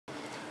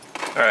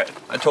Alright,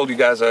 I told you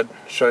guys I'd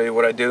show you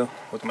what I do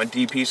with my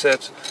DP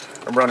sets.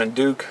 I'm running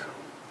Duke.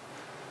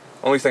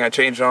 Only thing I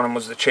changed on them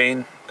was the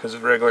chain, because the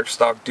regular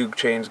stock Duke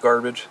chain's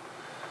garbage.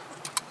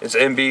 It's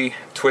MB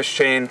twist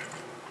chain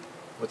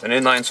with an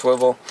inline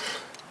swivel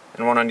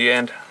and one on the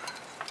end.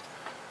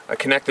 I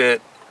connected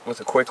it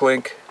with a quick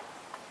link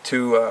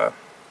to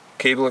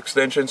cable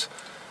extensions.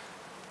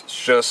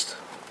 It's just,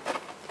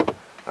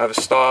 I have a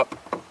stop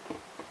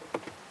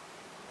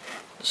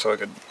so I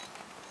could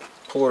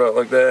pull it out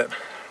like that,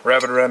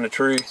 wrap it around the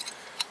tree,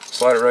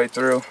 slide it right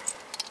through, and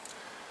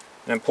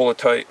then pull it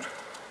tight.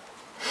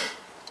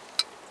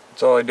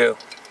 That's all I do.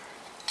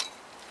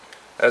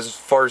 As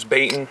far as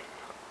baiting,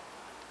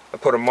 I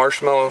put a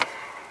marshmallow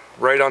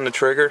right on the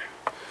trigger,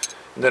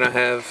 and then I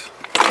have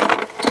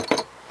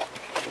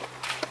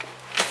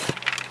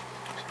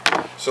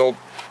this old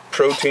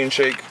protein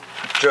shake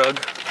jug.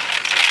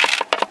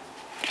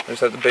 I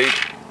just have the bait,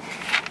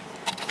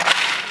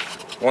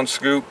 one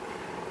scoop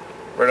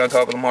right on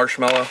top of the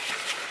marshmallow,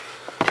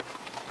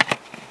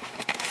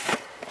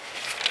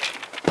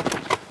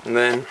 and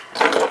then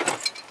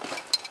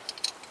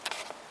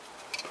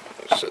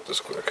let's set this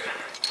quick.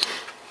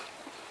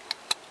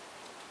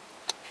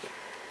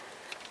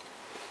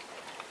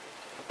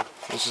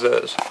 This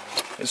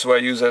is what I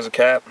use as a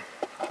cap.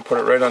 I put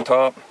it right on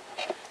top.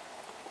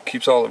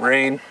 Keeps all the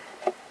rain.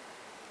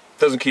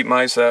 Doesn't keep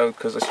mice out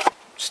because I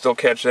still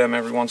catch them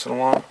every once in a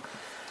while.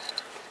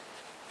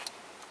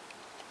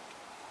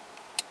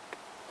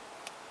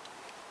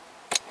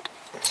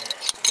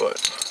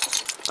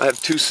 But I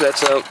have 2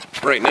 sets out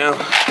right now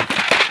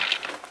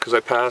because I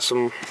pass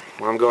them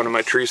when I'm going to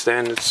my tree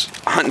stand. It's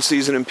hunting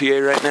season in PA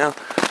right now.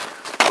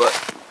 But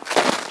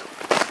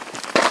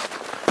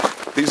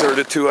these are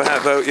the 2 I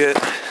have out yet.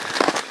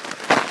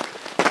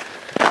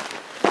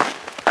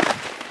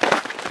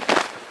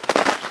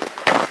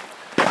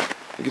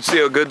 You can see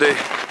how good the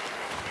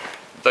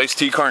iced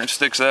tea carton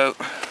sticks out.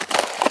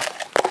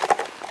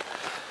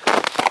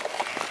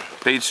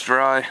 Bait's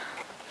dry.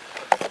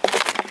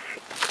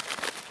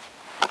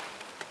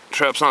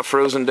 Trap's not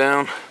frozen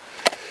down.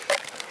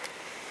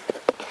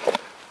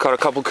 Caught a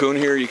couple coon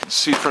here. You can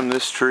see from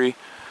this tree,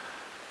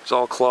 it's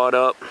all clawed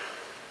up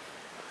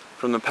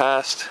from the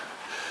past.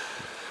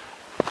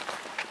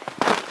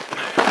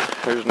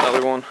 Here's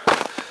another one.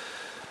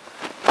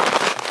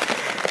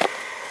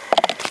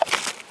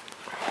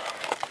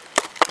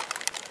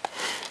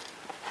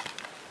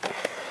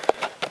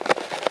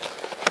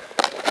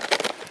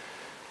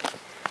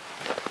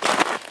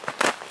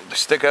 They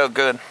stick out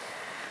good.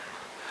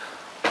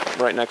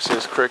 Right next to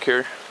this creek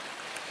here.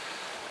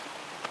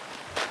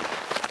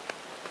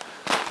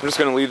 I'm just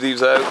gonna leave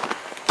these out.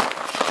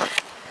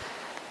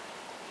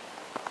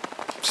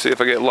 See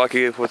if I get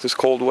lucky with this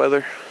cold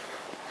weather.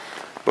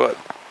 But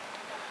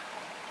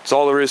that's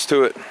all there is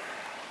to it.